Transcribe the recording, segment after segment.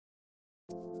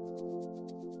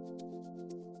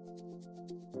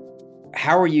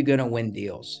how are you going to win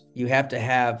deals? You have to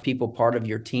have people part of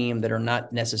your team that are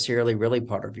not necessarily really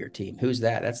part of your team. Who's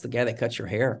that? That's the guy that cuts your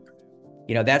hair.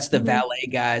 That's the valet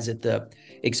guys at the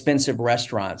expensive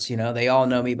restaurants. They all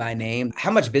know me by name.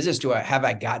 How much business have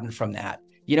I gotten from that?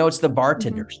 It's the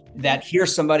bartenders that hear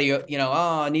somebody, oh,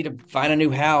 I need to find a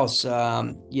new house.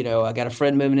 I got a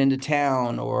friend moving into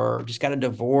town or just got a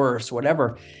divorce,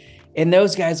 whatever. And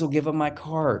those guys will give them my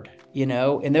card,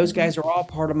 and those guys are all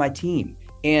part of my team.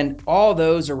 And all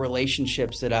those are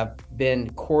relationships that I've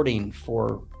been courting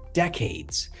for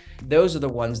decades. Those are the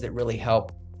ones that really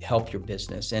help your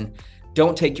business. And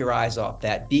don't take your eyes off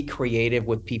that. Be creative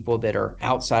with people that are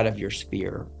outside of your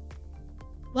sphere.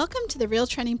 Welcome to the Real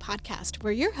Trending Podcast,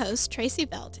 where your host, Tracy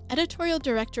Belt, Editorial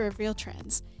Director of Real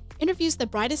Trends, interviews the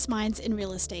brightest minds in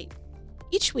real estate.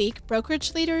 Each week,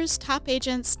 brokerage leaders, top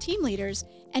agents, team leaders,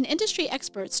 and industry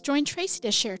experts join Tracy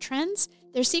to share trends,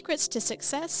 their secrets to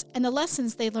success, and the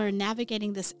lessons they learn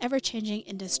navigating this ever-changing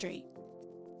industry.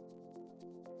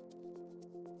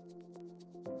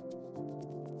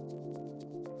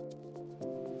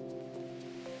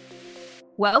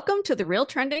 Welcome to the Real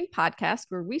Trending Podcast,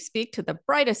 where we speak to the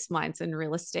brightest minds in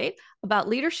real estate about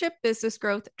leadership, business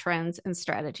growth, trends, and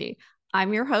strategy.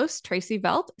 I'm your host, Tracy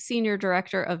Belt, Senior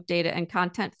Director of Data and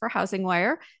Content for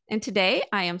HousingWire. And today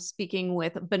I am speaking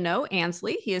with Bonneau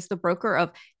Ansley. He is the broker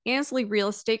of Ansley Real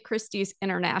Estate Christie's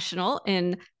International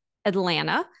in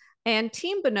Atlanta. And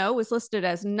Team Bonneau was listed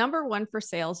as number 1 for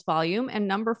sales volume and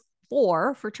number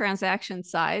 4 for transaction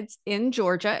size in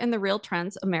Georgia in the Real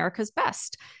Trends America's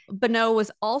Best. Bonneau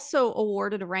was also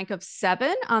awarded a rank of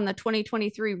 7 on the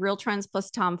 2023 Real Trends plus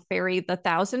Tom Ferry the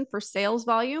 1,000 for sales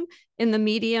volume in the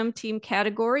medium team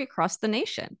category across the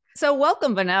nation. So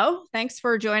welcome, Bonneau. Thanks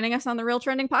for joining us on the Real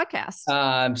Trending Podcast.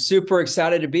 I'm super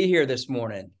excited to be here this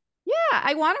morning. Yeah,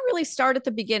 I want to really start at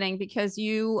the beginning because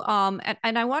you,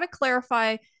 and I want to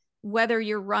clarify whether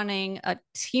you're running a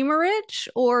teamerage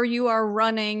or you are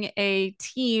running a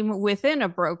team within a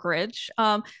brokerage.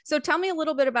 So tell me a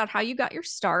little bit about how you got your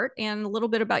start and a little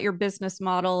bit about your business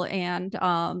model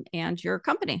and your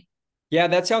company. Yeah,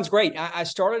 that sounds great. I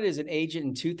started as an agent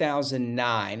in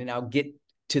 2009, and I'll get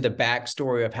to the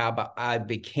backstory of how I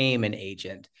became an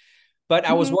agent. But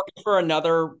I was working for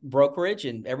another brokerage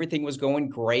and everything was going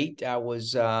great. I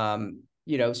was,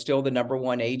 still the number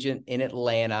 1 agent in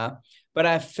Atlanta. But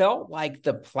I felt like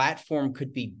the platform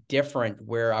could be different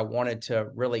where I wanted to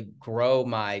really grow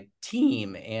my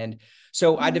team. And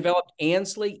so I developed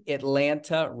Ansley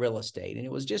Atlanta Real Estate, and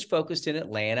it was just focused in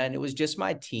Atlanta, and it was just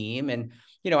my team. And,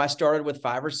 I started with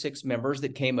 5 or 6 members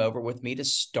that came over with me to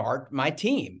start my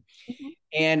team.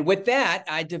 And with that,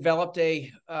 I developed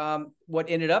what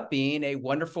ended up being a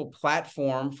wonderful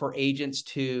platform for agents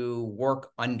to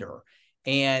work under.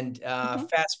 And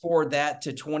fast forward that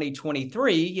to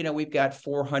 2023, we've got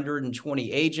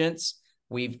 420 agents.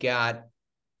 We've got,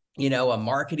 a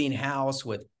marketing house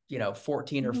with,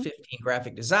 14 or 15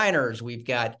 graphic designers. We've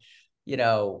got,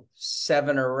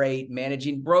 7 or 8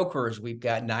 managing brokers. We've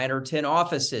got 9 or 10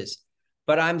 offices.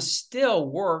 But I'm still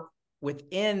work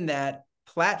within that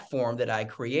platform that I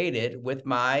created with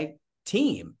my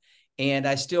team. And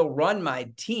I still run my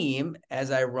team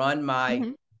as I run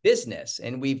my business.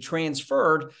 And we've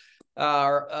transferred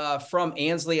from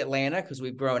Ansley, Atlanta, because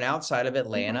we've grown outside of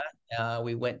Atlanta.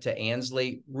 We went to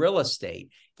Ansley Real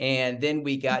Estate. And then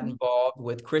we got involved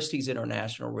with Christie's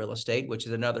International Real Estate, which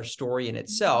is another story in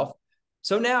itself.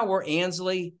 So now we're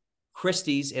Ansley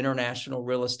Christie's International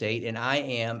Real Estate, and I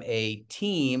am a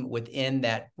team within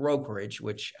that brokerage,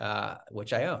 which I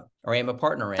own, or I am a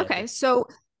partner in. Okay, so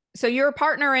you're a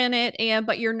partner in it,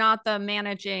 but you're not the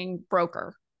managing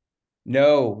broker.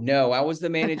 No, I was the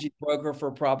managing broker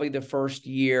for probably the first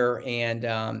year, and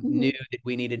knew that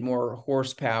we needed more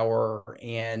horsepower,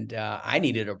 and I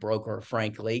needed a broker,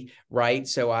 frankly, right?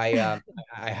 So I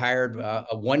hired a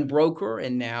 1 broker,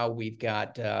 and now we've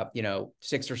got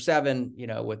 6 or 7,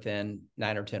 within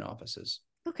 9 or 10 offices.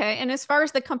 Okay, and as far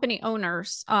as the company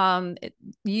owners,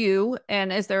 you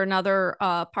and is there another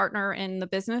partner in the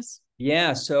business?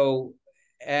 Yeah, so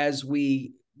as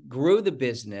we grew the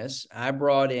business, I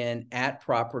brought in At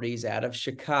Properties out of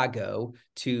Chicago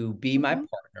to be my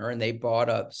partner, and they bought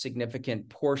a significant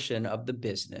portion of the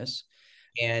business.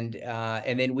 And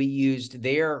then we used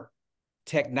their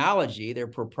technology, their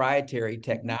proprietary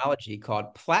technology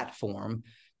called Platform,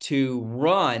 to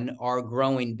run our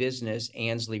growing business,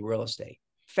 Ansley Real Estate.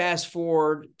 Fast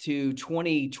forward to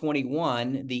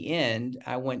 2021, the end,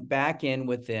 I went back in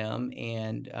with them,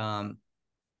 and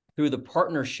through the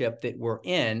partnership that we're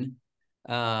in,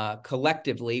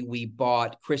 collectively, we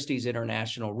bought Christie's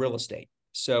International Real Estate.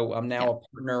 So I'm now a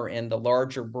partner in the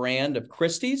larger brand of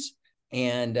Christie's,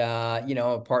 and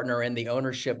a partner in the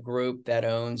ownership group that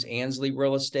owns Ansley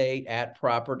Real Estate, At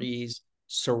Properties,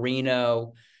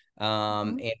 Sereno.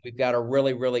 And we've got a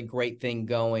really, really great thing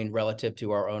going relative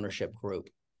to our ownership group.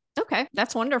 Okay,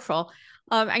 that's wonderful.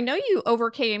 I know you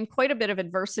overcame quite a bit of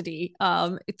adversity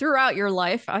throughout your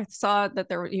life. I saw that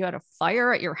you had a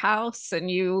fire at your house, and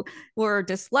you were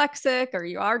dyslexic, or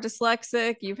you are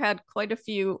dyslexic. You've had quite a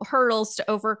few hurdles to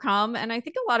overcome, and I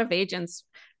think a lot of agents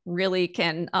really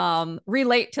can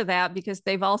relate to that because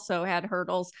they've also had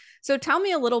hurdles. So tell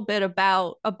me a little bit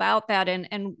about that,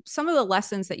 and some of the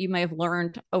lessons that you may have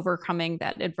learned overcoming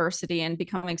that adversity and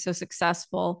becoming so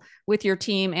successful with your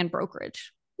team and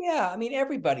brokerage. Yeah, I mean,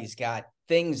 everybody's got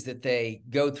things that they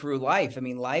go through life. I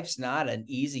mean, life's not an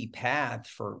easy path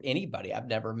for anybody. I've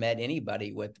never met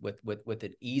anybody with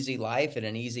an easy life and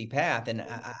an easy path. And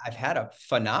I've had a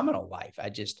phenomenal life.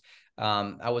 I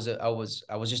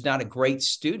was just not a great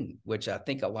student, which I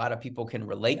think a lot of people can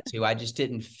relate to. I just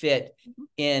didn't fit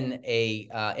in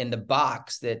the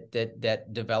box that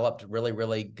developed really,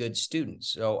 really good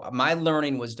students. So my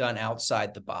learning was done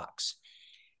outside the box.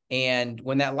 And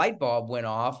when that light bulb went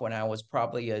off, when I was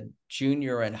probably a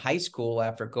junior in high school,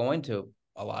 after going to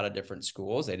a lot of different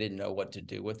schools, they didn't know what to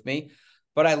do with me.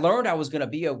 But I learned I was going to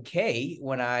be okay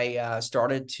when I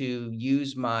started to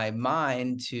use my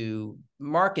mind to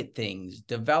market things,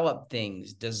 develop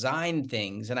things, design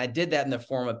things. And I did that in the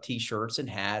form of T-shirts and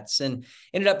hats, and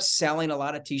ended up selling a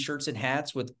lot of T-shirts and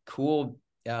hats with cool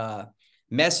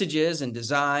messages and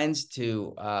designs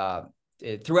throughout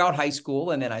high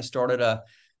school. And then I started a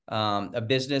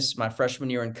business my freshman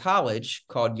year in college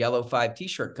called Yellow 5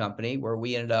 T-shirt Company, where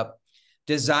we ended up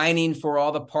designing for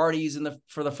all the parties and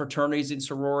for the fraternities and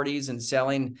sororities, and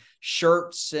selling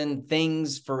shirts and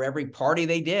things for every party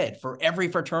they did, for every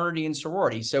fraternity and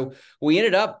sorority. So we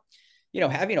ended up,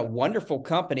 having a wonderful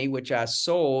company, which I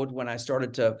sold when I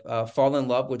started to fall in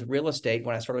love with real estate,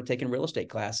 when I started taking real estate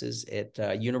classes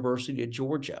at University of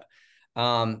Georgia.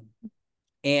 My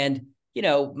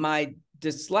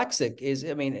dyslexic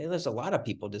there's a lot of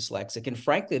people dyslexic, and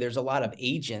frankly, there's a lot of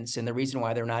agents, and the reason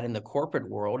why they're not in the corporate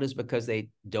world is because they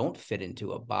don't fit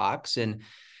into a box. And,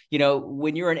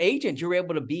 when you're an agent, you're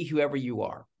able to be whoever you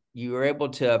are. You're able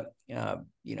to,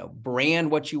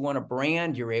 brand what you want to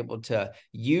brand. You're able to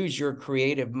use your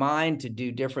creative mind to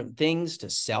do different things, to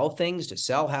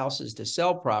sell houses, to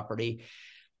sell property.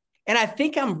 And I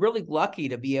think I'm really lucky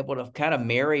to be able to kind of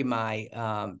marry my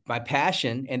my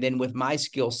passion, and then with my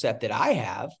skill set that I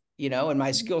have, and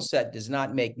my skill set does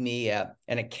not make me an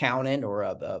accountant or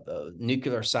a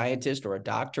nuclear scientist or a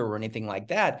doctor or anything like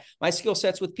that. My skill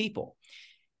set's with people.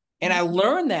 And I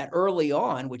learned that early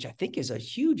on, which I think is a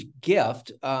huge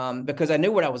gift, because I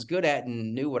knew what I was good at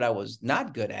and knew what I was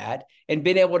not good at, and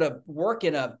been able to work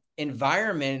in an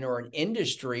environment or an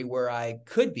industry where I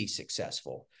could be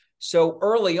successful. So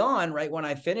early on, right when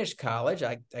I finished college,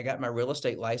 I got my real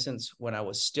estate license when I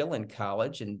was still in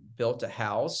college, and built a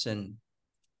house and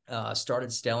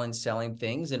started selling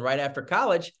things. And right after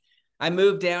college, I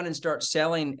moved down and started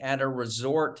selling at a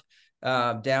resort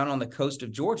down on the coast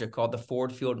of Georgia called the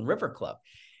Ford Field and River Club.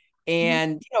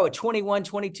 And, at 21,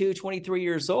 22, 23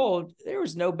 years old, there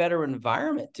was no better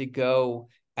environment to go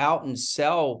out and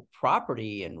sell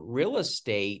property and real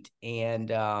estate.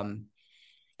 And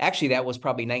actually, that was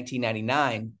probably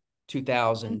 1999,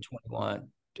 2021,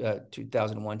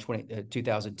 2001,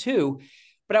 2002.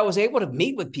 But I was able to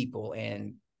meet with people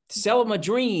and sell them a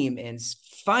dream and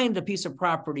find a piece of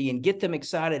property and get them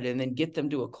excited and then get them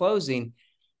to a closing.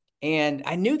 And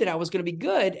I knew that I was going to be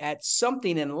good at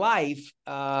something in life.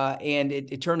 And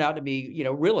it turned out to be,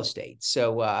 real estate.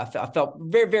 So I felt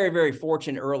very, very, very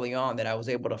fortunate early on that I was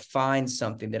able to find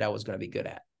something that I was going to be good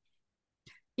at.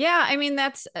 Yeah, I mean,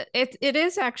 it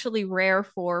is actually rare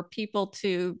for people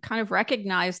to kind of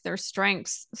recognize their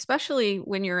strengths, especially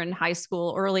when you're in high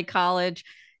school, early college.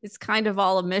 It's kind of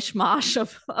all a mishmash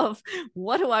of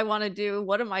what do I want to do?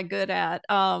 What am I good at?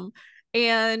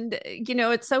 And,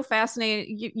 it's so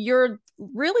fascinating. You're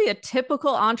really a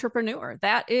typical entrepreneur.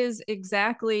 That is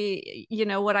exactly,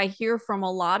 what I hear from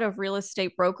a lot of real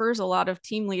estate brokers, a lot of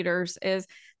team leaders, is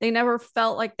they never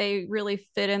felt like they really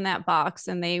fit in that box,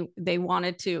 and they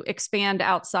wanted to expand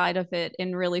outside of it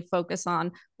and really focus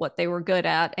on what they were good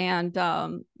at. And,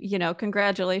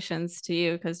 congratulations to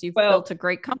you, because you've built a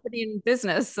great company and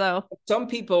business. So some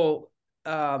people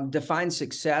define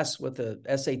success with a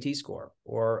SAT score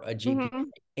or a GPA,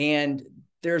 and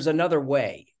there's another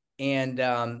way. And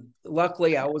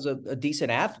luckily, I was a decent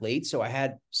athlete, so I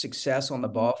had success on the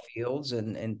ball fields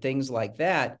and things like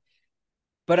that.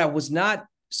 But I was not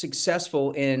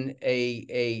successful in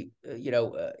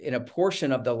in a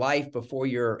portion of the life before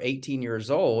you're 18 years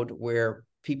old, where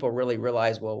people really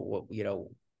realize, well,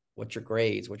 what's your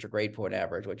grades, what's your grade point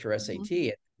average, what's your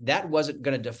SAT? That wasn't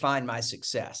going to define my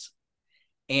success.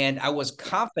 And I was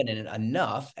confident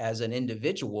enough as an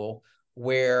individual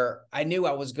where I knew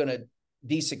I was going to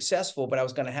be successful, but I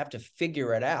was going to have to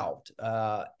figure it out.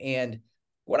 And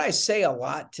what I say a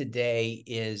lot today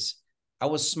is I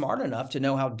was smart enough to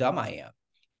know how dumb I am.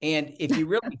 And if you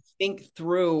really think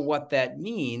through what that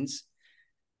means,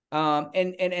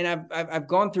 and I've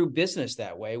gone through business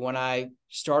that way. When I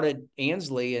started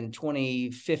Ansley in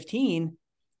 2015,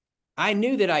 I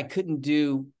knew that I couldn't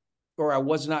do, or I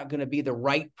was not going to be the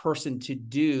right person to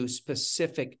do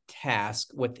specific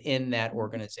tasks within that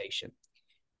organization.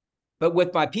 But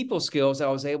with my people skills, I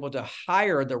was able to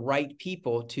hire the right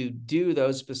people to do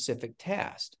those specific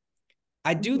tasks.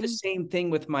 I do the same thing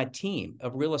with my team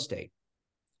of real estate.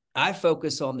 I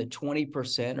focus on the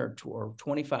 20% or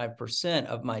 25%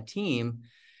 of my team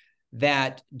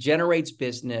that generates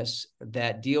business,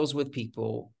 that deals with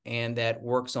people, and that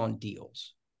works on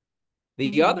deals.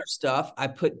 The other stuff, I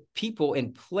put people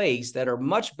in place that are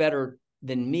much better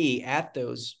than me at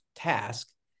those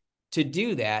tasks to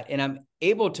do that. And I'm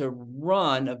able to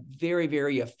run a very,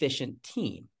 very efficient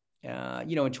team. In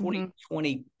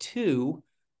 2022,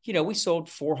 we sold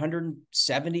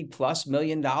 $470+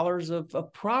 million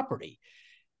of property.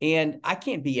 And I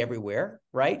can't be everywhere,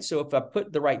 right? So if I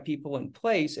put the right people in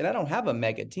place, and I don't have a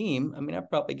mega team, I mean,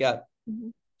 I've probably got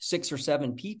 6 or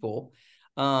 7 people,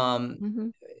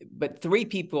 but 3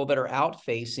 people that are out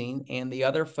facing, and the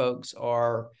other folks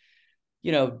are,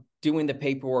 doing the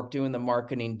paperwork, doing the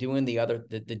marketing, doing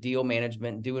the deal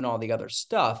management, doing all the other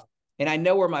stuff. And I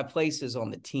know where my place is on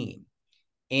the team.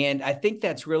 And I think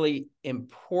that's really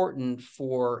important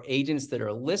for agents that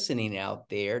are listening out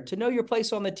there to know your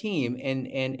place on the team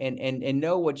and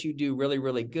know what you do really,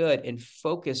 really good, and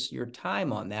focus your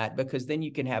time on that, because then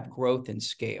you can have growth and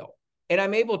scale. And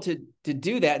I'm able to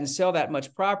do that and sell that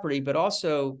much property, but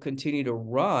also continue to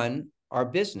run our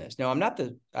business. Now, I'm not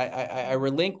I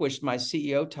relinquished my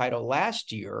CEO title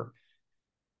last year,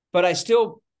 but I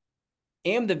still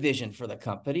am the vision for the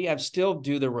company. I still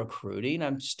do the recruiting.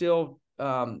 I'm still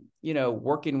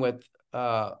working with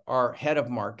our head of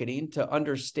marketing to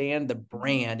understand the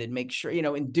brand and make sure,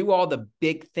 and do all the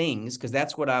big things, because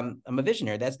that's what I'm a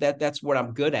visionary. That's what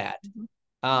I'm good at.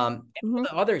 And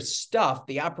the other stuff,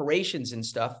 the operations and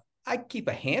stuff, I keep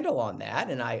a handle on that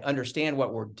and I understand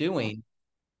what we're doing,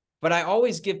 but I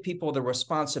always give people the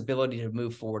responsibility to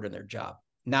move forward in their job,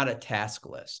 not a task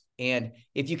list. And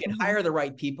if you can hire the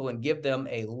right people and give them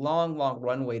a long, long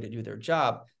runway to do their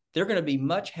job, they're going to be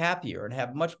much happier and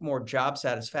have much more job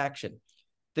satisfaction.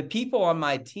 The people on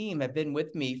my team have been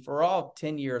with me for all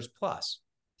 10 years plus.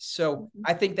 So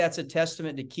I think that's a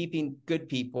testament to keeping good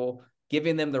people,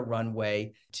 giving them the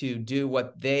runway to do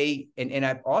what they, and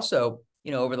I've also,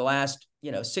 over the last,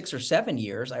 6 or 7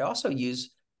 years, I also use,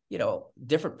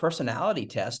 different personality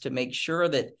tests to make sure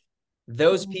that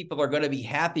those people are going to be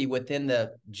happy within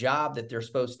the job that they're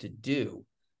supposed to do.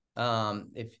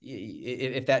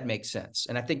 If that makes sense.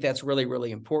 And I think that's really,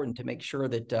 really important to make sure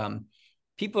that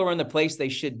people are in the place they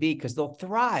should be, because they'll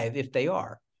thrive if they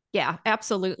are. Yeah,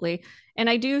 absolutely. And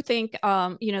I do think,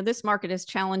 this market is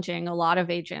challenging a lot of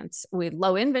agents with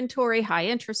low inventory, high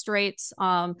interest rates,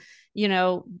 no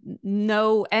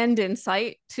end in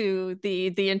sight to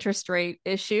the interest rate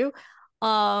issue.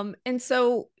 And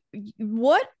so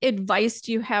what advice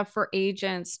do you have for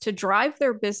agents to drive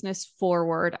their business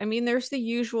forward? I mean, there's the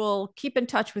usual keep in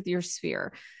touch with your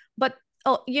sphere, but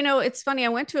it's funny. I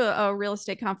went to a real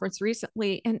estate conference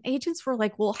recently and agents were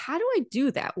like, well, how do I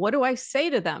do that? What do I say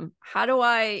to them? How do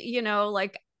I,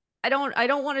 I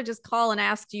don't want to just call and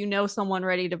ask, do you know someone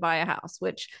ready to buy a house,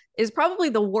 which is probably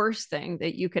the worst thing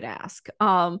that you could ask.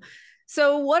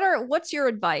 So what's your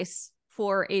advice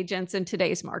for agents in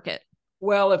today's market?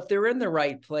 Well, if they're in the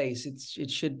right place, it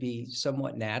should be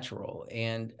somewhat natural.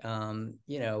 And,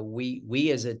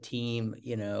 we as a team,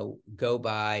 go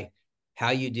by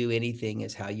how you do anything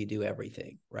is how you do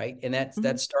everything. Right. And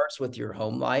that starts with your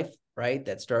home life, right?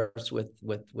 That starts with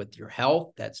your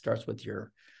health. That starts with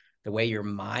the way your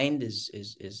mind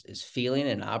is feeling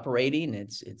and operating.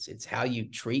 It's how you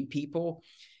treat people.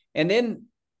 And then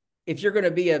if you're going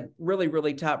to be a really,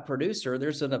 really top producer,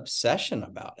 there's an obsession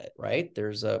about it, right?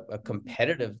 There's a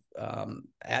competitive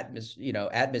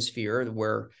atmosphere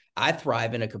where I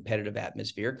thrive in a competitive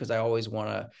atmosphere, because I always want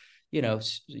to,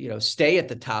 stay at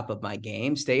the top of my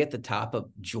game, stay at the top of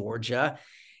Georgia.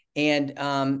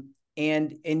 And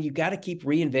and you got to keep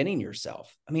reinventing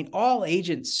yourself. I mean, all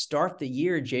agents start the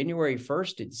year January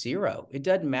 1st at zero. It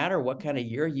doesn't matter what kind of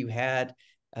year you had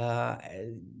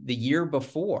the year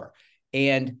before.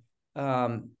 And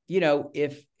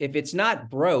if it's not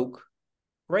broke,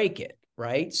 break it,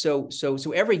 right? So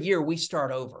every year we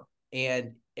start over.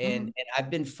 And I've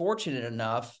been fortunate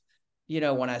enough,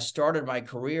 when I started my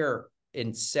career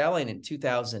in selling in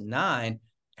 2009,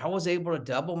 I was able to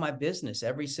double my business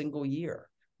every single year,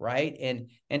 right?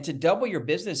 And to double your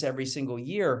business every single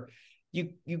year,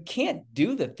 you can't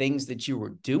do the things that you were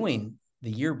doing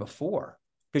the year before,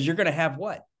 because you're going to have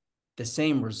what? The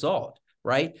same result,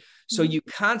 right? So you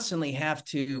constantly have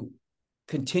to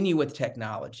continue with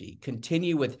technology,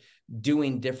 continue with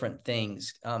doing different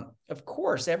things. Of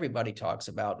course, everybody talks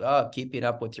about keeping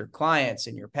up with your clients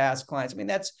and your past clients. I mean,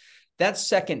 that's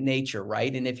second nature,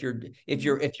 right? And if you're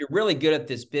really good at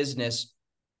this business,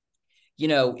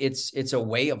 it's a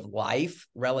way of life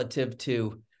relative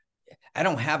to. I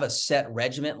don't have a set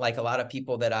regiment like a lot of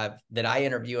people that I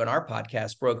interview in our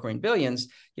podcast, Brokering Billions.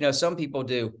 Some people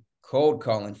do cold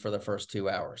calling for the first 2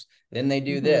 hours. Then they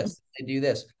do this, they do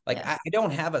this. Like, yes. I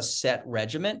don't have a set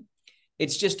regiment.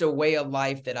 It's just a way of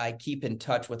life that I keep in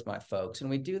touch with my folks. And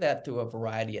we do that through a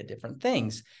variety of different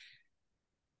things.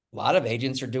 A lot of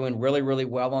agents are doing really, really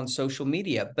well on social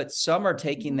media, but some are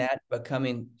taking that,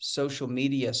 becoming social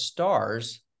media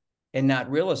stars and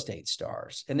not real estate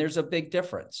stars. And there's a big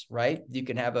difference, right? You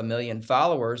can have 1 million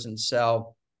followers and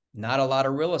sell not a lot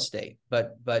of real estate,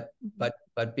 but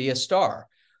be a star.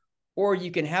 Or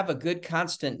you can have a good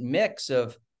constant mix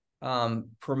of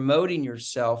promoting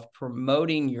yourself,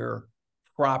 promoting your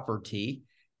property,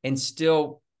 and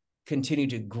still continue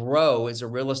to grow as a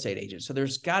real estate agent. So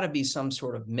there's got to be some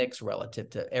sort of mix relative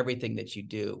to everything that you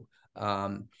do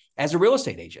as a real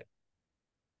estate agent.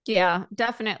 Yeah,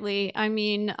 definitely. I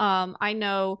mean, I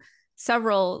know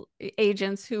several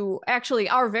agents who actually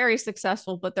are very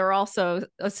successful, but they're also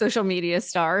social media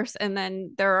stars. And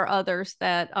then there are others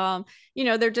that,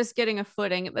 they're just getting a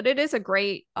footing, but it is a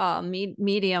great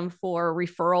medium for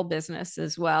referral business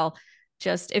as well.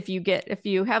 Just if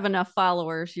you have enough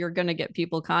followers, you're going to get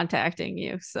people contacting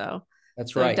you. So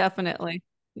that's right. Definitely.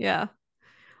 Yeah.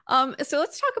 So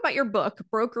let's talk about your book,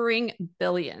 Brokering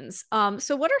Billions.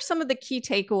 So what are some of the key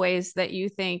takeaways that you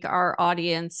think our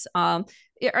audience, and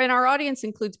our audience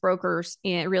includes brokers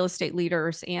and real estate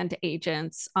leaders and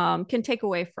agents, can take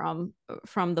away from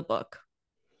the book?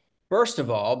 First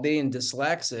of all, being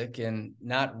dyslexic and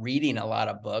not reading a lot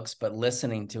of books, but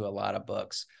listening to a lot of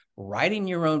books. Writing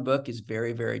your own book is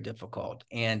very, very difficult.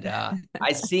 And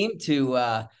I seem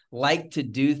to like to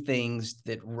do things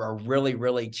that are really,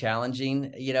 really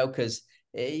challenging, because,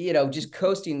 just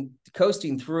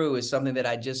coasting through is something that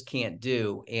I just can't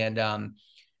do. And,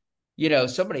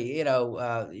 somebody, but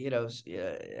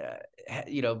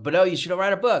oh, you should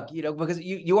write a book, because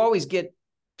you always get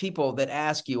people that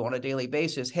ask you on a daily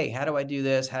basis, hey, how do I do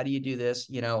this? How do you do this?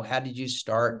 How did you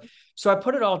start? So I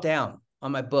put it all down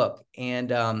on my book,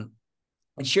 and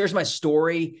it shares my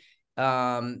story.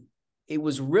 It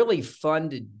was really fun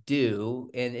to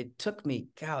do, and it took me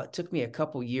a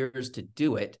couple years to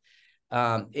do it.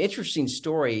 Interesting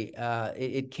story.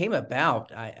 It came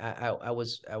about. I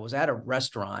was at a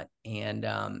restaurant and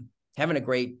having a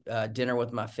great dinner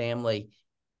with my family,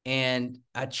 and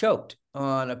I choked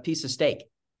on a piece of steak,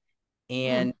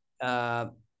 and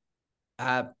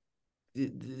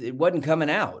it wasn't coming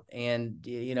out. And,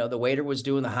 the waiter was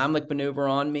doing the Heimlich maneuver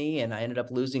on me, and I ended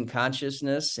up losing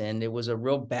consciousness, and it was a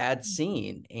real bad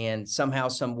scene. And somehow,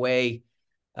 some way,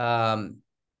 they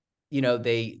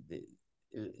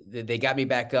got me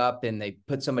back up, and they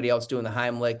put somebody else doing the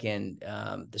Heimlich. And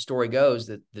the story goes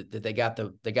that they got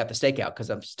the steak out, because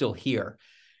I'm still here.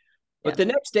 But the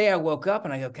next day I woke up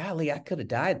and I go, golly, I could have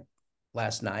died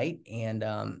last night. And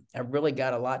I really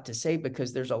got a lot to say,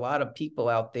 because there's a lot of people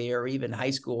out there, even high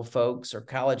school folks or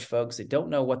college folks, that don't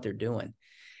know what they're doing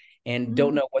and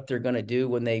don't know what they're going to do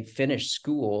when they finish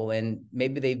school. And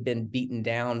maybe they've been beaten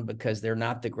down because they're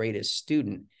not the greatest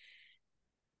student.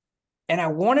 And I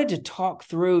wanted to talk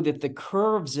through that the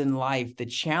curves in life, the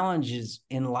challenges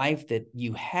in life that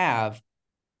you have,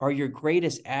 are your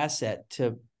greatest asset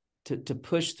to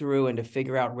push through and to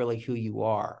figure out really who you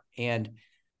are. And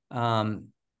the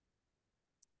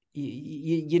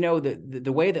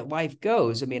way that life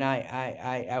goes. I mean,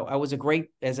 I was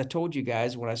as I told you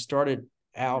guys, when I started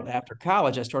out after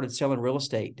college, I started selling real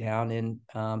estate down in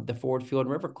the Ford Field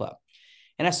River Club.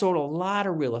 And I sold a lot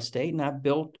of real estate, and I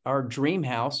built our dream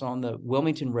house on the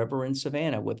Wilmington River in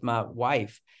Savannah with my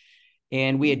wife.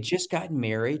 And we had just gotten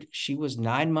married. She was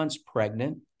 9 months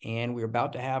pregnant, and we were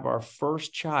about to have our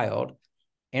first child.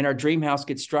 and our dream house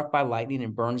gets struck by lightning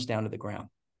and burns down to the ground.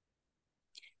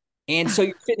 And so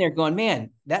you're sitting there going,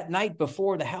 man, that night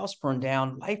before the house burned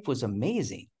down, life was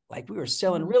amazing. Like we were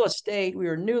selling real estate. We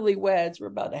were newlyweds. We're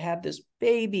about to have this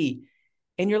baby.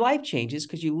 And your life changes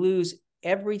because you lose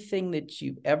everything that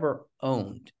you've ever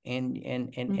owned. And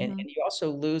you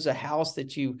also lose a house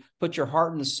that you put your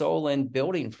heart and soul in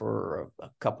building for a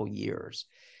couple years.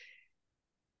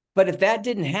 But if that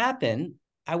didn't happen,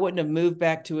 I wouldn't have moved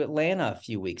back to Atlanta a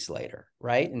few weeks later,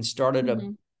 right? And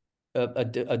started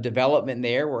a development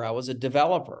there where I was a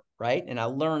developer, right? And I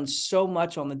learned so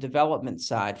much on the development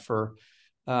side for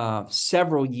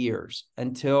several years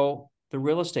until the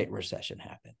real estate recession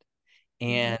happened.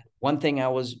 And one thing I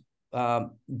was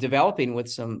developing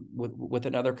with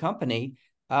another company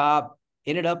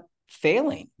ended up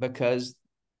failing because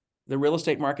the real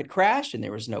estate market crashed and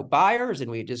there was no buyers,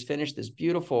 and we had just finished this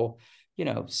beautiful,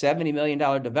 $70 million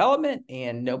development,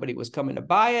 and nobody was coming to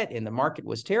buy it, and the market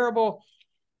was terrible.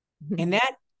 And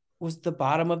that was the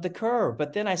bottom of the curve.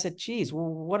 But then I said, geez, well,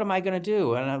 what am I going to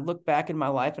do? And I looked back in my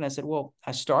life and I said, well,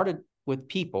 I started with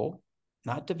people,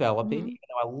 not developing.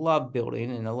 I love building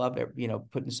and I love,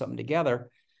 putting something together.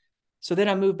 So then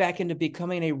I moved back into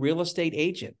becoming a real estate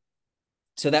agent.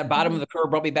 So that bottom of the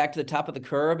curve brought me back to the top of the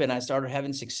curve, and I started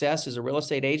having success as a real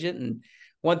estate agent. And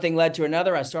one thing led to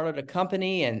another. I started a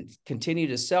company and continue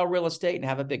to sell real estate and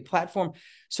have a big platform.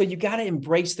 So you got to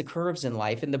embrace the curves in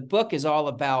life. And the book is all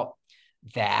about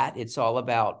that. It's all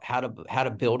about how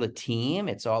to build a team.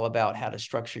 It's all about how to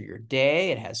structure your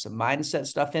day. It has some mindset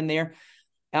stuff in there.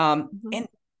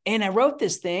 And I wrote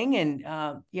this thing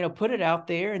and, put it out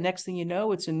there. And next thing you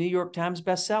know, it's a New York Times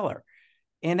bestseller.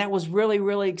 And that was really,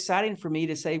 really exciting for me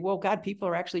to say, well, God, people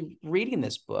are actually reading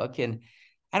this book. And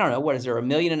I don't know, what is there, 1.5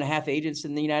 million agents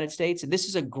in the United States? And this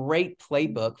is a great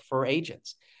playbook for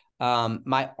agents.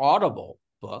 My Audible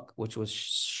book, which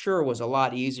was a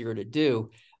lot easier to do,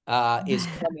 is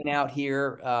coming out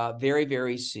here very,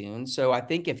 very soon. So I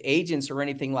think if agents are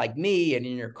anything like me and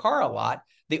in your car a lot,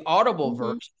 the Audible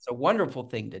version is a wonderful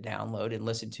thing to download and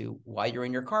listen to while you're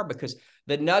in your car, because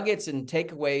the nuggets and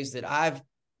takeaways that I've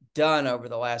done over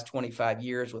the last 25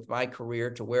 years with my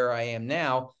career to where I am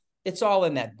now, it's all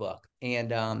in that book.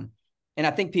 And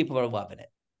I think people are loving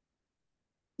it.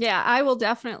 Yeah, I will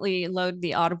definitely load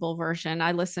the Audible version.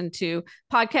 I listen to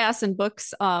podcasts and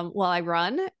books while I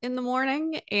run in the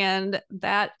morning. And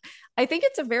that, I think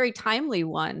it's a very timely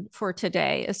one for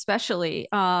today, especially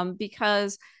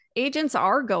because agents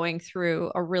are going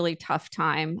through a really tough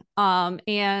time.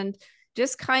 And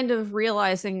just kind of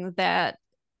realizing that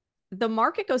the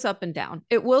market goes up and down.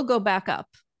 It will go back up.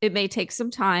 It may take some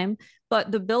time,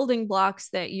 but the building blocks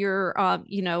that you're,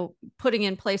 putting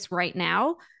in place right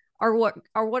now are what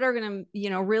are going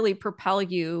to, really propel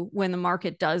you when the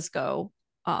market does go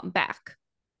back.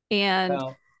 And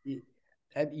well,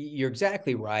 you're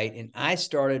exactly right. And I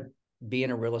started being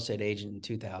a real estate agent in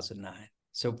 2009.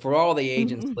 So for all the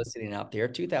agents listening out there,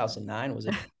 2009 was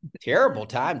a terrible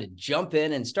time to jump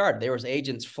in and start. There was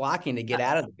agents flocking to get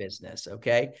out of the business.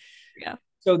 Okay. Yeah.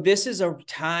 So this is a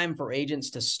time for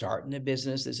agents to start in a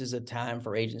business. This is a time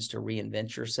for agents to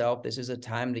reinvent yourself. This is a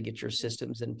time to get your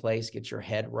systems in place, get your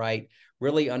head right,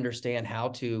 really understand how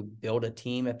to build a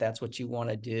team if that's what you want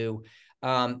to do.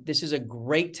 This is a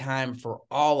great time for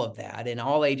all of that. And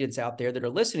all agents out there that are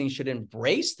listening should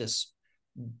embrace this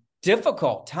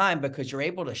difficult time, because you're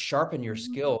able to sharpen your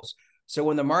skills. So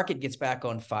when the market gets back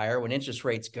on fire, when interest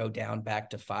rates go down back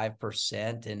to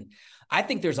 5%, and I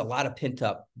think there's a lot of pent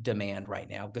up demand right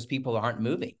now because people aren't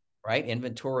moving, right?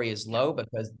 Inventory is low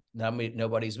because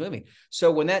nobody's moving.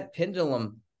 So when that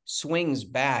pendulum swings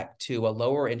back to a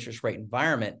lower interest rate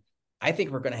environment, I think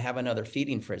we're going to have another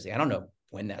feeding frenzy. I don't know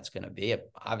when that's going to be.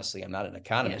 Obviously, I'm not an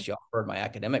economist. Y'all heard my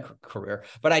academic career,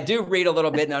 but I do read a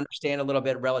little bit and understand a little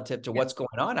bit relative to what's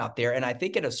going on out there. And I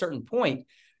think at a certain point,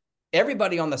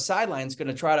 everybody on the sidelines is going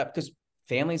to try to, because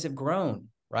families have grown,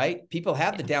 right? People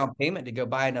have the down payment to go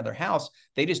buy another house.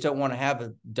 They just don't want to have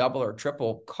a double or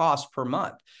triple cost per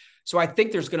month. So I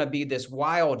think there's going to be this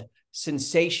wild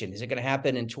sensation. Is it going to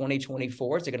happen in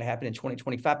 2024? Is it going to happen in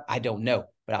 2025? I don't know,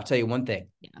 but I'll tell you one thing.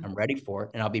 I'm ready for it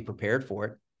and I'll be prepared for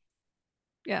it.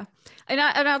 Yeah. And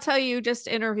I'll tell you, just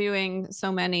interviewing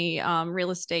so many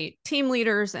real estate team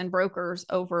leaders and brokers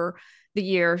over the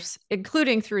years,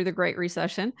 including through the Great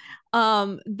Recession,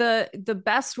 the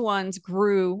best ones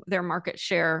grew their market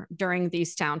share during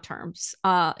these downturns.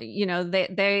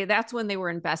 That's when they were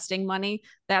investing money.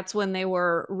 That's when they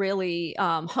were really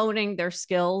honing their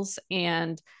skills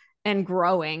and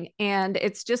growing. And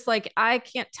it's just like, I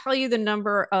can't tell you the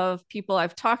number of people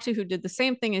I've talked to who did the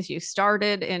same thing as you,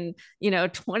 started in,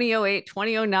 2008,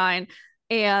 2009,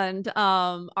 and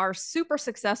are super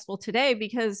successful today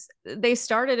because they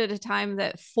started at a time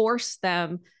that forced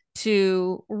them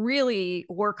to really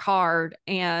work hard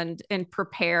and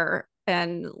prepare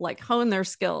and like hone their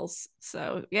skills.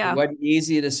 So It yeah. wasn't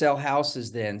easy to sell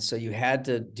houses then, so you had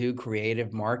to do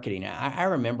creative marketing. I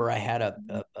remember I had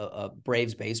a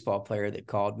Braves baseball player that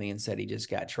called me and said he just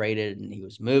got traded and he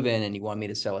was moving and he wanted me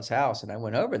to sell his house. And I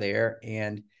went over there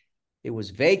and it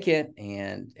was vacant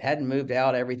and hadn't moved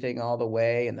out everything all the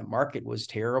way, and the market was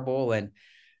terrible. And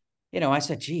I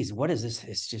said, geez, what is this?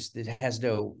 It's just, it has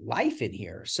no life in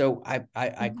here. So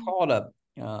I called up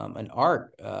an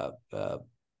art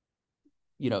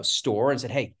store and said,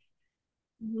 hey,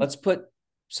 let's put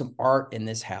some art in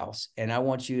this house. And I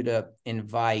want you to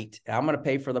invite, I'm going to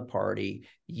pay for the party.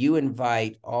 You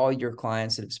invite all your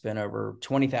clients that have spent over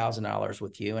 $20,000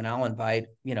 with you. And I'll invite,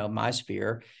 my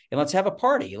sphere, and let's have a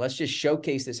party. Let's just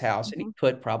showcase this house. And he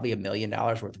put probably $1 million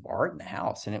worth of art in the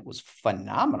house. And it was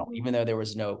phenomenal, even though there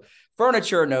was no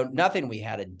furniture, nothing. We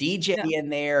had a DJ in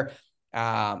there.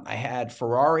 I had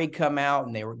Ferrari come out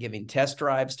and they were giving test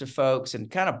drives to folks and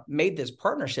kind of made this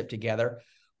partnership together.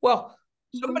 Well,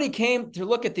 somebody came to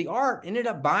look at the art, ended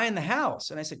up buying the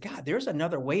house. And I said, God, there's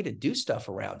another way to do stuff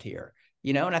around here,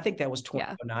 and I think that was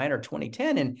 2009 or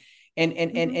 2010.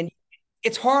 And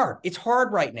it's hard. It's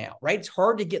hard right now, right? It's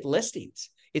hard to get listings.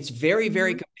 It's very,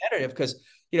 very competitive because,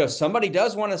 somebody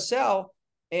does want to sell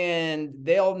and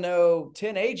they'll know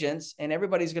 10 agents and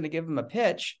everybody's going to give them a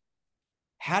pitch.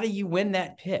 How do you win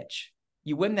that pitch?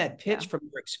 You win that pitch from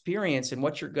your experience and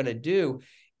what you're going to do.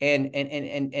 And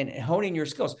honing your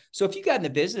skills. So if you got in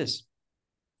the business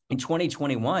in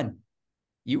 2021,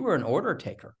 you were an order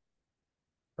taker,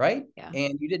 right? Yeah.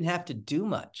 And you didn't have to do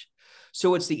much.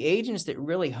 So it's the agents that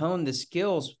really hone the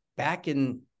skills back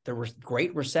in the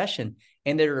Great Recession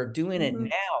and that are doing it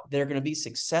now. They're going to be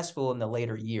successful in the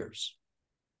later years.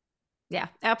 Yeah,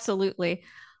 absolutely.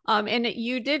 And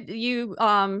you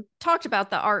talked about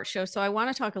the art show. So I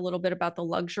want to talk a little bit about the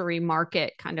luxury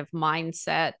market kind of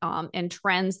mindset and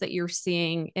trends that you're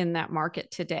seeing in that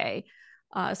market today.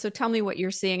 So tell me what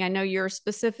you're seeing. I know you're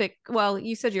specific. Well,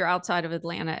 you said you're outside of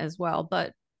Atlanta as well,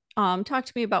 but talk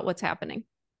to me about what's happening.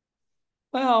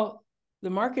 Well, the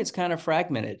market's kind of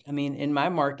fragmented. I mean, in my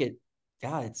market,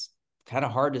 God, it's kind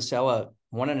of hard to sell a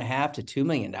 $1.5 to $2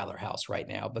 million house right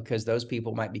now because those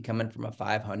people might be coming from a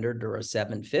 500 or a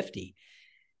 750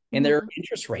 and they're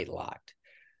interest rate locked.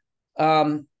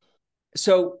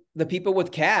 So the people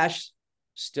with cash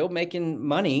still making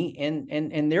money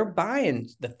and they're buying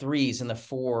the 3s and the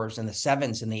 4s and the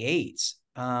 7s and the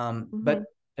 8s. But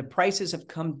the prices have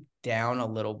come down a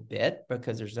little bit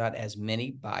because there's not as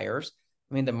many buyers.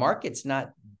 I mean, the market's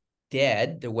not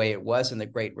dead the way it was in the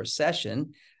Great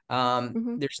Recession.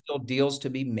 There's still deals to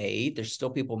be made. There's still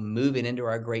people moving into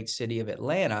our great city of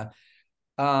Atlanta.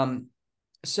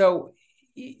 So,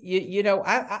 I'm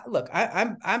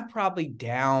probably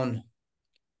down.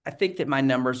 I think that my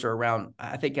numbers are around,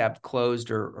 I think I've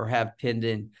closed or have pinned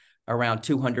in around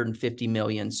 250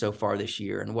 million so far this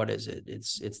year. And what is it?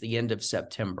 It's the end of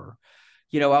September.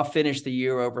 I'll finish the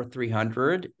year over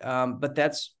 300, but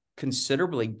that's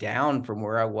considerably down from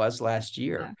where I was last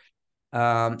year.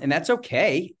 And that's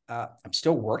okay. I'm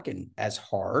still working as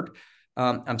hard.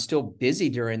 I'm still busy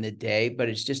during the day, but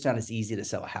it's just not as easy to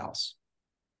sell a house.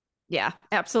 Yeah,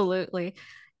 absolutely.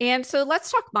 And so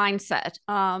let's talk mindset,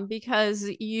 because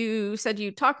you said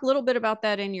you talk a little bit about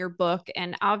that in your book,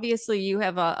 and obviously you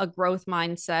have a growth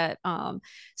mindset.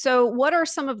 So what are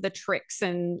some of the tricks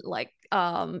and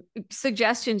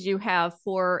suggestions you have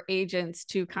for agents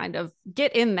to kind of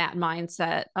get in that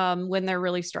mindset when they're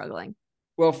really struggling?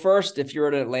 Well, first, if you're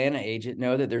an Atlanta agent,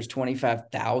 know that there's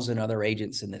 25,000 other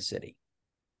agents in the city.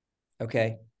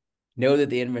 Okay. Know that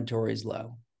the inventory is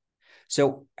low.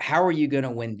 So how are you going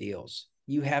to win deals?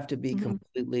 You have to be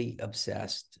completely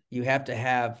obsessed. You have to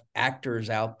have actors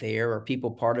out there or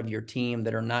people part of your team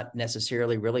that are not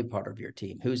necessarily really part of your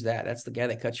team. Who's that? That's the guy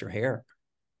that cuts your hair.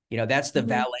 That's the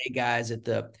valet guys at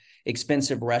the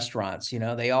expensive restaurants.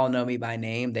 They all know me by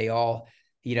name. They all,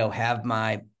 have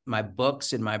my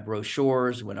books and my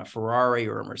brochures. When a Ferrari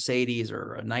or a Mercedes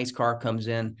or a nice car comes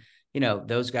in,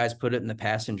 those guys put it in the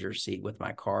passenger seat with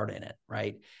my card in it.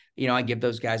 Right. I give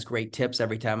those guys great tips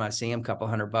every time I see them, couple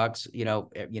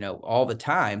 $100, all the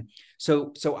time.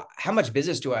 So how much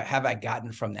business have I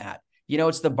gotten from that?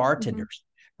 It's the bartenders,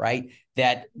 right?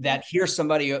 That here's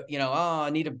somebody, oh, I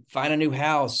need to find a new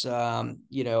house. I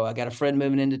got a friend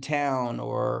moving into town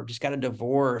or just got a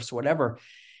divorce, whatever.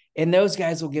 And those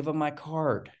guys will give them my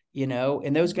card,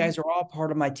 and those guys are all part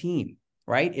of my team.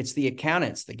 right? It's the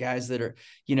accountants, the guys that are,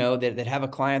 that have a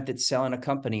client that's selling a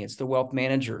company. It's the wealth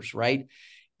managers, right?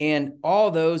 And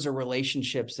all those are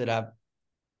relationships that I've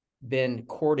been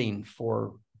courting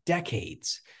for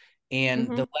decades. And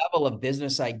the level of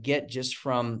business I get just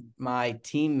from my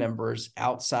team members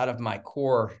outside of my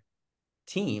core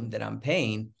team that I'm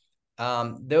paying,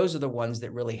 those are the ones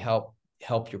that really help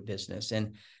your business.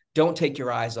 And don't take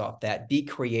your eyes off that. Be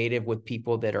creative with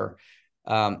people that are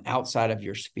outside of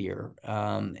your sphere.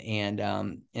 And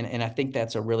I think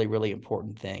that's a really, really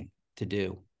important thing to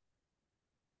do.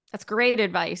 That's great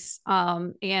advice.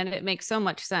 And it makes so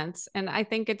much sense. And I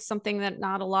think it's something that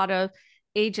not a lot of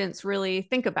agents really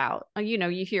think about.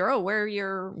 You hear, oh, wear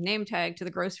your name tag to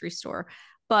the grocery store,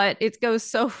 but it goes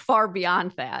so far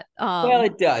beyond that. Well,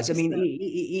 it does. I mean,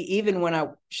 even when I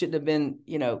shouldn't have been,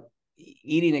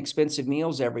 eating expensive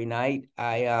meals every night,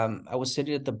 I was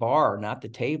sitting at the bar, not the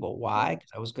table. Why? Because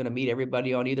I was going to meet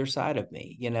everybody on either side of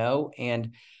me,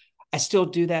 and I still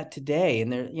do that today.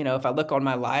 And there, if I look on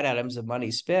my line items of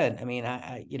money spent, I mean,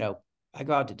 I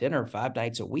go out to dinner 5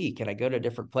 nights a week, and I go to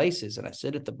different places, and I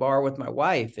sit at the bar with my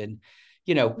wife, and,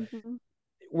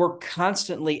 we're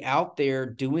constantly out there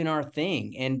doing our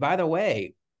thing. And by the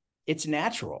way, it's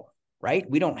natural, right?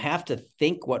 We don't have to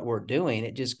think what we're doing.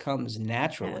 It just comes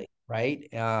naturally. Yeah. Right.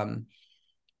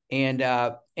 And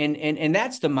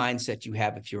that's the mindset you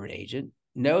have if you're an agent.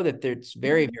 Know that it's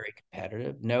very, very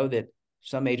competitive. Know that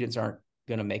some agents aren't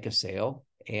going to make a sale,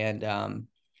 and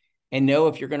know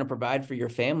if you're going to provide for your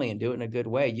family and do it in a good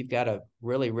way, you've got to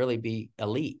really, really be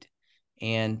elite.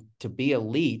 And to be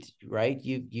elite, right,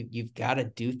 you've got to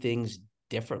do things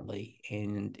differently,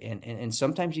 and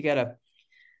sometimes you got to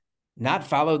not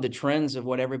follow the trends of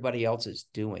what everybody else is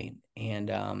doing. And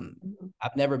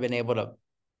I've never been able to,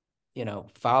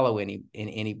 follow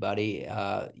anybody,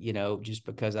 just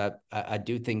because I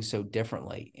do things so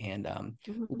differently. And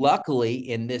luckily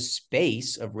in this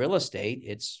space of real estate,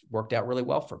 it's worked out really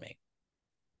well for me.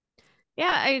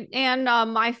 Yeah.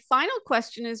 My final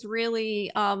question is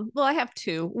really, well, I have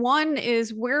two. One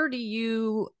is, where do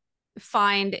you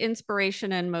find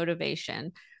inspiration and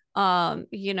motivation?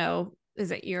 Is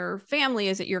it your family?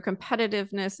 Is it your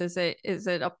competitiveness? Is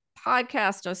it a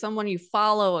podcast or someone you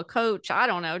follow, a coach? I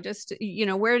don't know. Just,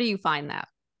 where do you find that?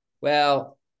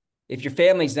 Well, if your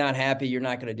family's not happy, you're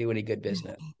not going to do any good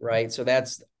business, right? So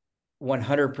that's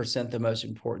 100% the most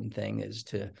important thing, is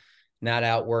to not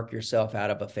outwork yourself out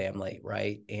of a family,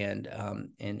 right? And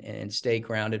stay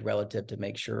grounded relative to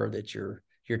make sure that your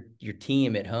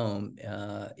team at home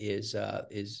is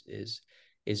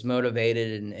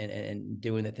motivated and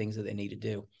doing the things that they need to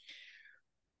do.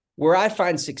 Where I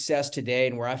find success today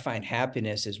and where I find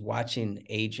happiness is watching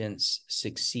agents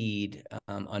succeed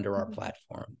under our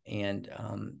platform. And,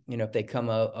 if they come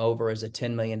over as a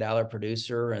 $10 million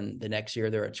producer and the next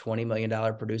year they're a $20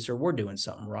 million producer, we're doing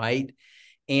something right.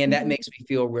 And that makes me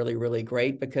feel really, really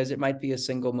great, because it might be a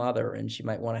single mother and she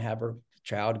might want to have her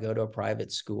child go to a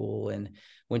private school. And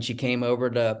when she came over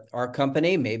to our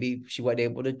company, maybe she wasn't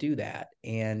able to do that.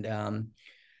 And,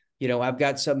 I've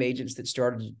got some agents that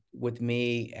started with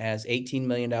me as $18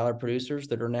 million producers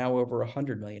that are now over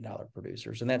 $100 million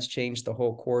producers. And that's changed the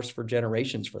whole course for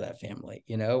generations for that family,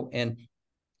 and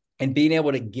being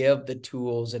able to give the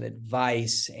tools and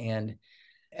advice and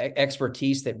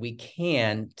expertise that we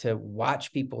can to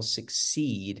watch people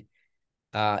succeed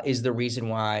is the reason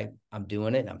why I'm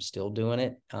doing it. I'm still doing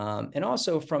it. And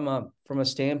also from a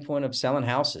standpoint of selling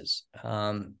houses.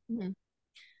 I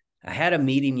had a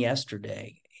meeting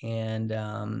yesterday, and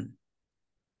I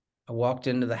walked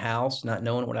into the house not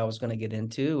knowing what I was going to get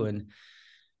into. And it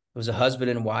was a husband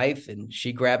and wife, and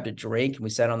she grabbed a drink and we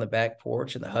sat on the back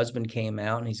porch, and the husband came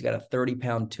out and he's got a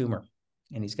 30-pound tumor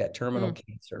and he's got terminal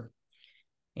cancer.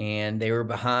 And they were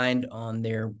behind on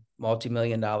their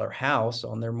multi-million-dollar house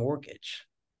on their mortgage.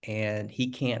 And he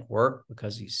can't work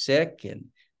because he's sick, and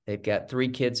they've got 3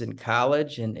 kids in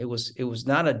college. And it was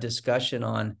not a discussion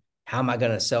on how am I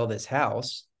going to sell this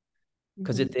house?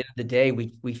 Because at the end of the day,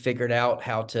 we figured out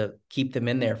how to keep them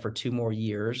in there for 2 more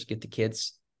years, get the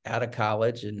kids out of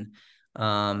college, and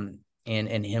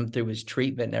him through his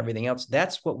treatment and everything else.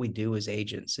 That's what we do as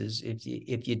agents, is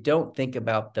if you don't think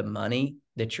about the money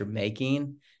that you're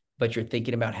making, but you're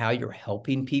thinking about how you're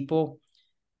helping people,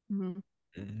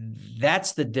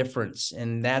 that's the difference.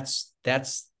 And that's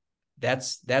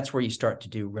where you start to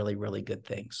do really, really good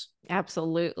things.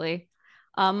 Absolutely.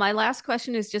 My last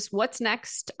question is just, what's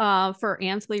next for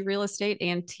Ansley Real Estate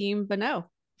and Team Bonneau?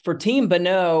 For Team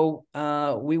Bonneau,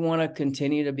 we want to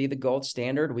continue to be the gold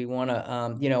standard. We want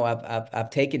to, I've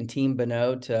taken Team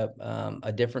Bonneau to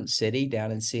a different city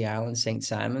down in Sea Island, St.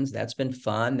 Simons. That's been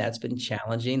fun. That's been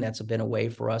challenging. That's been a way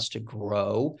for us to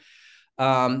grow.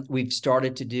 We've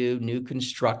started to do new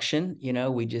construction.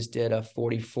 We just did a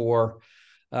 44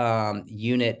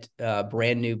 unit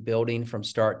brand new building from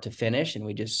start to finish, and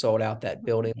we just sold out that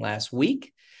building last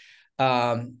week.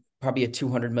 Probably a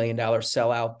 $200 million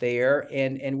sellout there.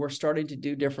 And we're starting to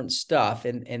do different stuff.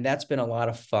 And that's been a lot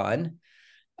of fun.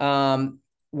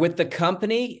 With the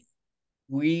company,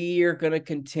 we are going to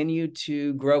continue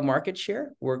to grow market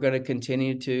share. We're going to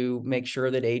continue to make sure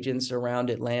that agents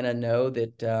around Atlanta know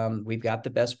that we've got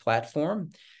the best platform.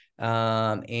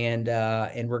 And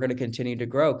we're going to continue to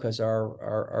grow because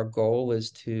our goal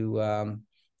is to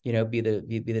be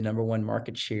the number one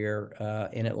market share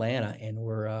in Atlanta, and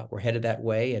we're headed that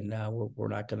way, and we're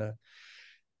not gonna,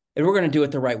 and we're gonna do it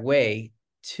the right way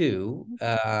too,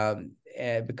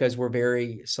 because we're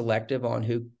very selective on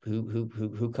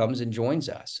who comes and joins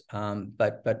us.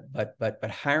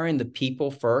 But hiring the people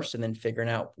first, and then figuring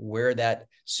out where that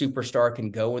superstar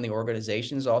can go in the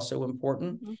organization is also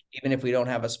important. Mm-hmm. Even if we don't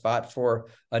have a spot for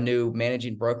a new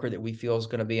managing broker that we feel is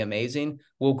going to be amazing,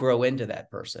 we'll grow into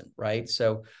that person, right?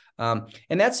 So, and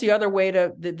that's the other way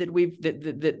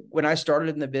that when I started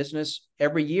in the business,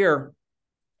 every year,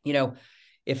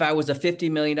 if I was a $50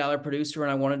 million producer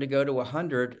and I wanted to go to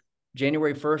 100,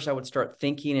 January 1st, I would start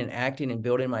thinking and acting and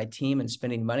building my team and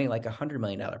spending money like $100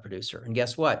 million producer. And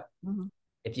guess what? Mm-hmm.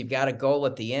 If you've got a goal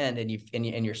at the end and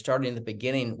you're starting in the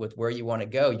beginning with where you want to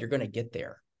go, you're going to get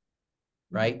there,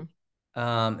 right?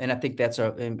 Mm-hmm. And I think that's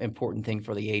an important thing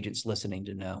for the agents listening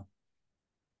to know.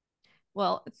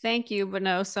 Well, thank you,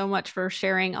 Bonneau, so much for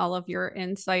sharing all of your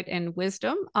insight and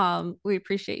wisdom. We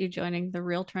appreciate you joining the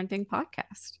Real Trending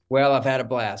podcast. Well, I've had a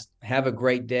blast. Have a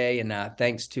great day. And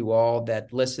thanks to all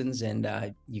that listens.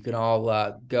 And you can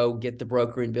all go get the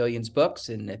Brokering Billions books.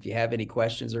 And if you have any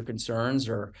questions or concerns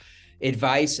or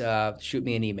advice, shoot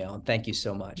me an email. And thank you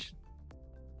so much.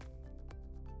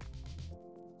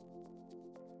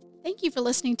 Thank you for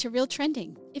listening to Real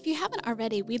Trending. If you haven't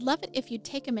already, we'd love it if you'd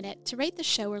take a minute to rate the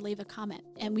show or leave a comment.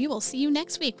 And we will see you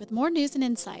next week with more news and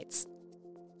insights.